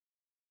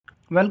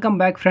Welcome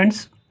back,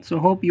 friends. So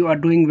hope you are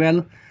doing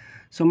well.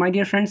 So my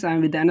dear friends, I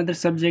am with another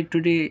subject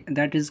today,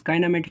 that is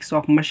kinematics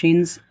of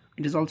machines.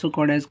 It is also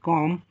called as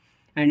KOM,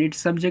 and its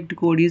subject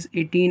code is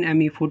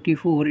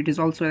 18ME44. It is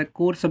also a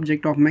core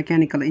subject of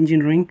mechanical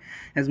engineering,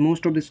 as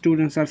most of the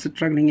students are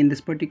struggling in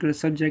this particular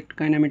subject,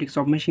 kinematics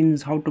of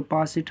machines, how to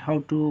pass it,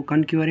 how to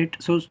conquer it.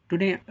 So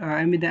today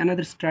I am with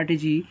another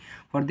strategy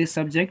for this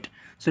subject.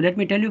 So let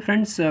me tell you,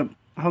 friends,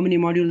 how many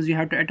modules you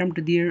have to attempt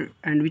there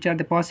and which are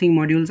the passing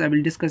modules. I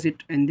will discuss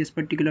it in this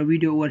particular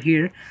video over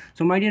here.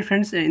 So my dear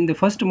friends, in the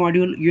first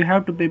module you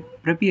have to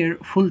prepare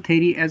full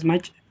theory as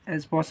much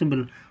as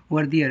possible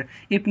over there.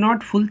 If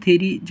not full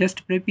theory,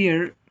 just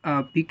prepare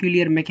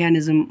peculiar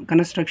mechanism,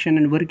 construction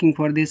and working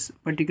for this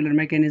particular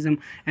mechanism,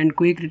 and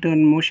quick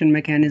return motion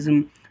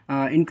mechanism,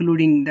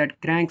 including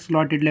that crank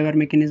slotted lever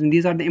mechanism.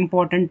 These are the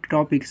important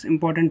topics,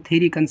 important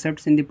theory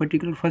concepts in the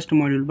particular first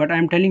module. But I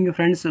am telling you,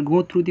 friends,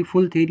 go through the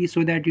full theory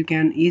so that you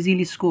can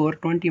easily score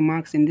 20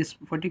 marks in this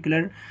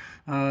particular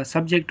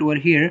subject over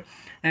here.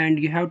 And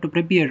you have to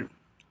prepare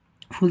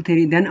full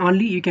theory, then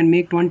only you can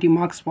make 20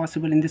 marks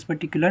possible in this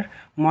particular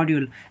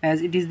module,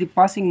 as it is the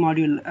passing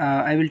module.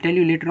 I will tell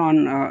you later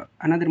on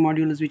another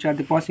modules which are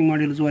the passing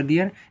modules over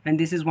there, and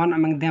this is one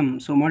among them.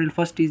 So module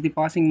first is the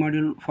passing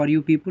module for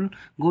you people.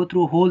 Go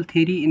through whole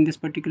theory in this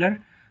particular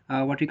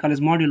what we call as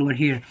module over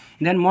here.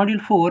 Then module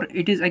 4,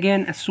 it is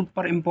again a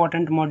super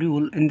important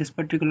module in this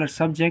particular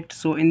subject.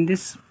 So in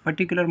this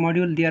particular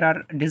module there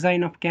are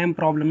design of cam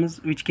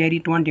problems which carry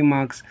 20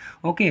 marks.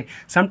 Okay,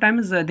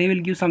 sometimes they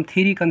will give some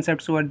theory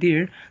concepts over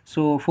there,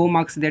 so 4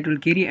 marks that will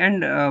carry,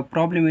 and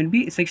problem will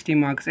be 60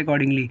 marks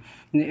accordingly.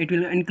 It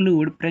will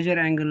include pressure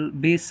angle,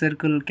 base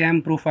circle,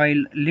 cam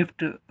profile,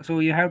 lift. So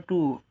you have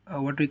to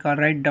what we call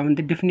write down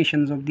the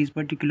definitions of these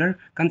particular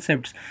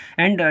concepts.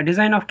 And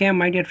design of cam,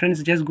 my dear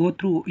friends, just go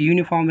through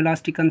uniform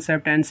velocity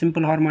concept and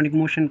simple harmonic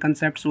motion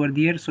concepts over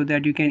there, so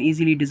that you can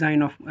easily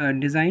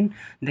design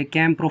the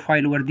cam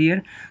profile over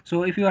there.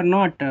 So if you are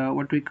not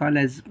what we call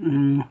as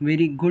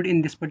very good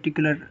in this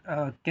particular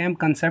cam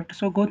concept,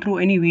 so go through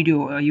any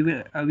video.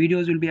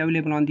 Videos will be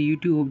available on the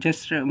YouTube.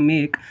 Just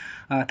make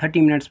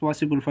 30 minutes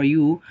possible for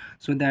you,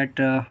 so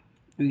that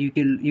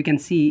you can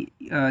see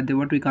the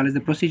what we call as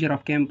the procedure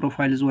of cam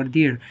profiles over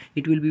there.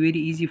 It will be very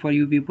easy for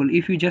you people.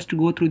 If you just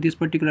go through this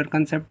particular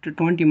concept,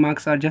 20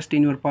 marks are just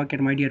in your pocket,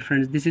 my dear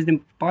friends. This is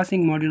the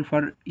passing module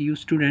for you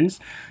students,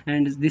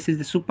 and this is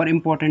the super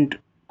important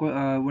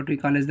what we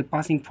call as the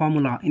passing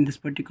formula in this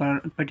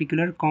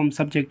particular com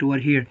subject over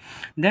here.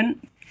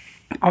 Then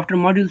after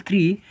module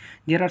 3,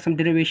 there are some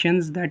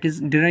derivations, that is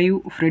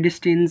derive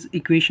Fredestein's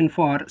equation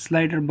for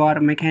slider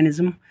bar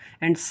mechanism,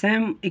 and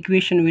same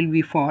equation will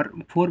be for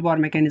 4 bar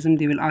mechanism.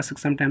 They will ask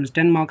sometimes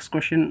 10 marks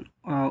question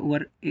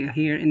over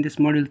here in this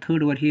module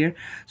 3rd over here.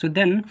 So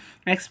then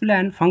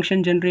explain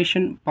function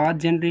generation, path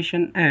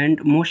generation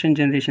and motion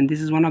generation. This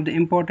is one of the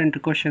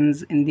important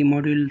questions in the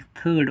module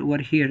 3rd over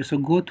here. So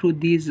go through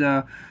these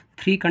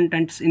 3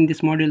 contents in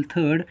this module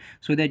 3rd,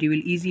 so that you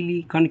will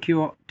easily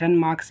conquer 10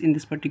 marks in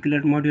this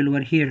particular module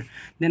over here.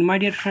 Then my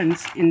dear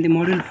friends, in the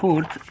module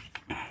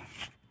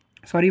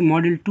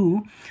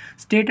 2,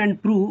 state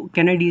and prove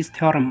Kennedy's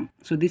theorem.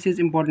 So this is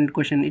important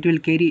question. It will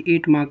carry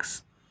 8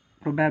 marks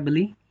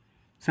probably,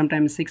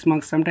 sometimes 6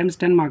 marks, sometimes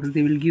 10 marks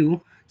they will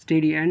give.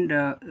 State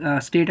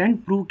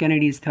and prove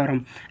Kennedy's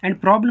theorem.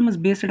 And problems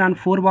based on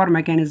 4 bar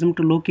mechanism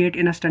to locate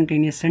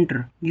instantaneous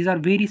center. These are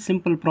very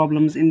simple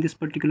problems in this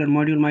particular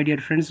module, my dear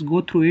friends.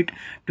 Go through it.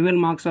 12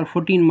 marks or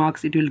 14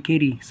 marks it will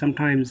carry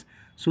sometimes.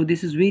 So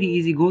this is very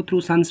easy. Go through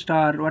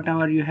Sunstar,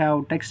 whatever you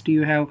have, text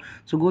you have,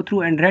 so go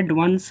through and read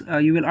once.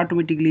 You will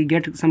automatically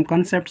get some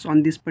concepts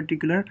on this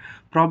particular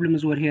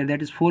problems over here,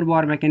 that is 4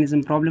 bar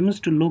mechanism problems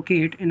to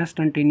locate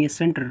instantaneous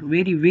center.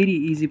 Very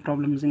easy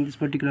problems in this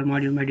particular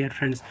module, my dear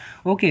friends.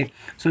 Okay,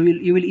 so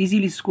you will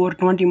easily score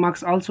 20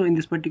 marks also in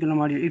this particular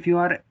module. If you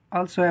are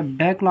also a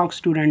backlog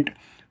student,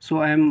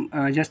 so I am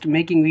just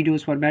making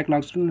videos for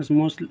backlog students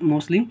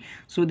mostly.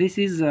 So this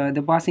is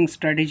the passing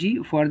strategy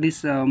for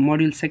this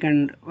module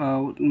 2nd.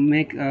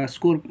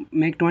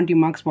 Make 20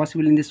 marks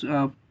possible in this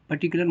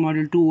particular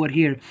module 2 over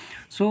here.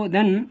 So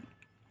then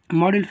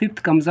module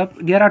 5th comes up.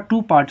 There are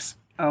 2 parts.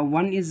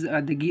 One is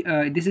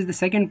this is the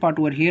second part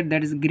over here,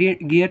 that is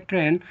gear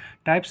train,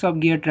 types of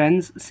gear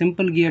trains,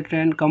 simple gear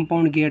train,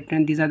 compound gear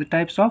train. These are the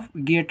types of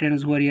gear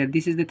trains over here.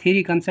 This is the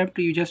theory concept.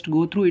 You just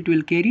go through, it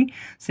will carry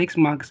 6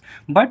 marks.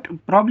 But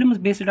problems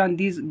based on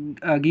these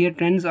gear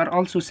trains are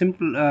also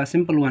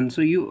simple ones. So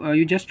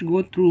you just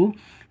go through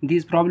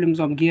these problems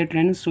of gear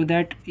trains, so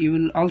that you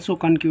will also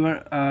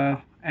conquer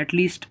at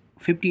least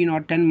 15 or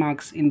 10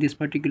 marks in this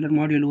particular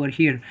module over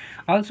here.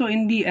 Also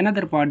in the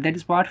another part, that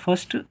is part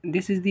first,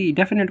 this is the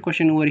definite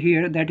question over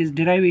here, that is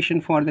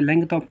derivation for the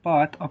length of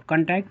path of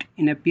contact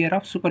in a pair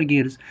of super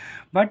gears.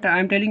 But I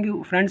am telling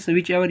you, friends,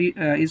 whichever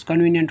is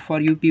convenient for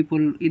you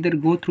people, either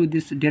go through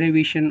this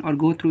derivation or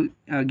go through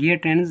gear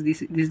trends.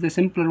 This is the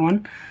simpler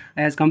one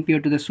as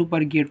compared to the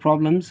super gear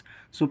problems.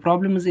 So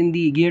problems in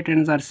the gear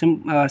trends are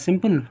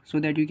simple, so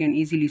that you can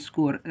easily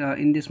score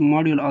in this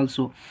module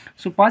also.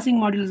 So passing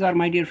modules are,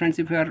 my dear friends,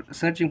 if you are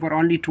searching for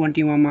only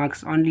 21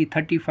 marks, only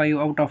 35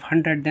 out of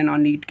 100, then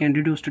only it can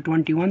reduce to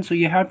 21. So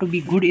you have to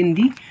be good in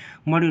the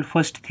module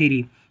first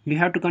theory. You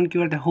have to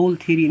conquer the whole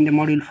theory in the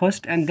module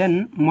first, and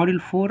then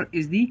module 4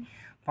 is the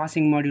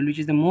passing module, which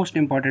is the most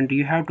important.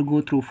 You have to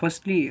go through,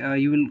 firstly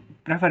you will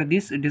prefer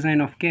this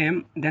design of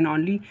KM, then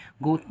only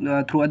go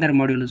through other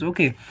modules.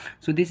 Okay,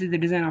 so this is the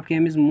design of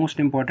KM is most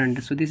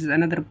important. So this is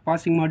another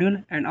passing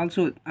module, and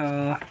also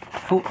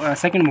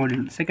second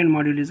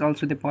module is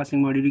also the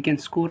passing module. You can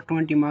score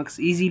 20 marks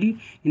easily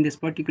in this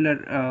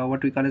particular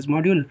what we call as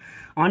module,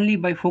 only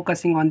by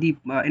focusing on the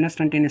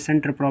instantaneous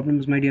center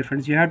problems, my dear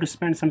friends. You have to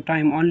spend some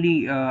time,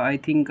 only I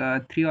think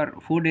 3 or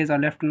 4 days are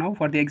left now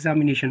for the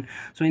examination.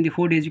 So in the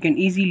 4 days you can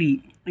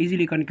easily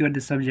conquer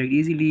this subject,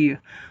 easily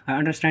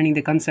understanding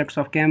the concepts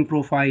of cam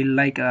profile,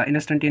 like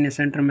instantaneous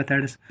center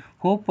methods.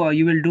 Hope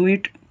you will do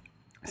it.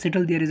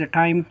 Still there is a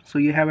time, so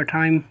you have a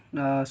time,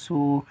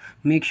 so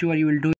make sure you will do it.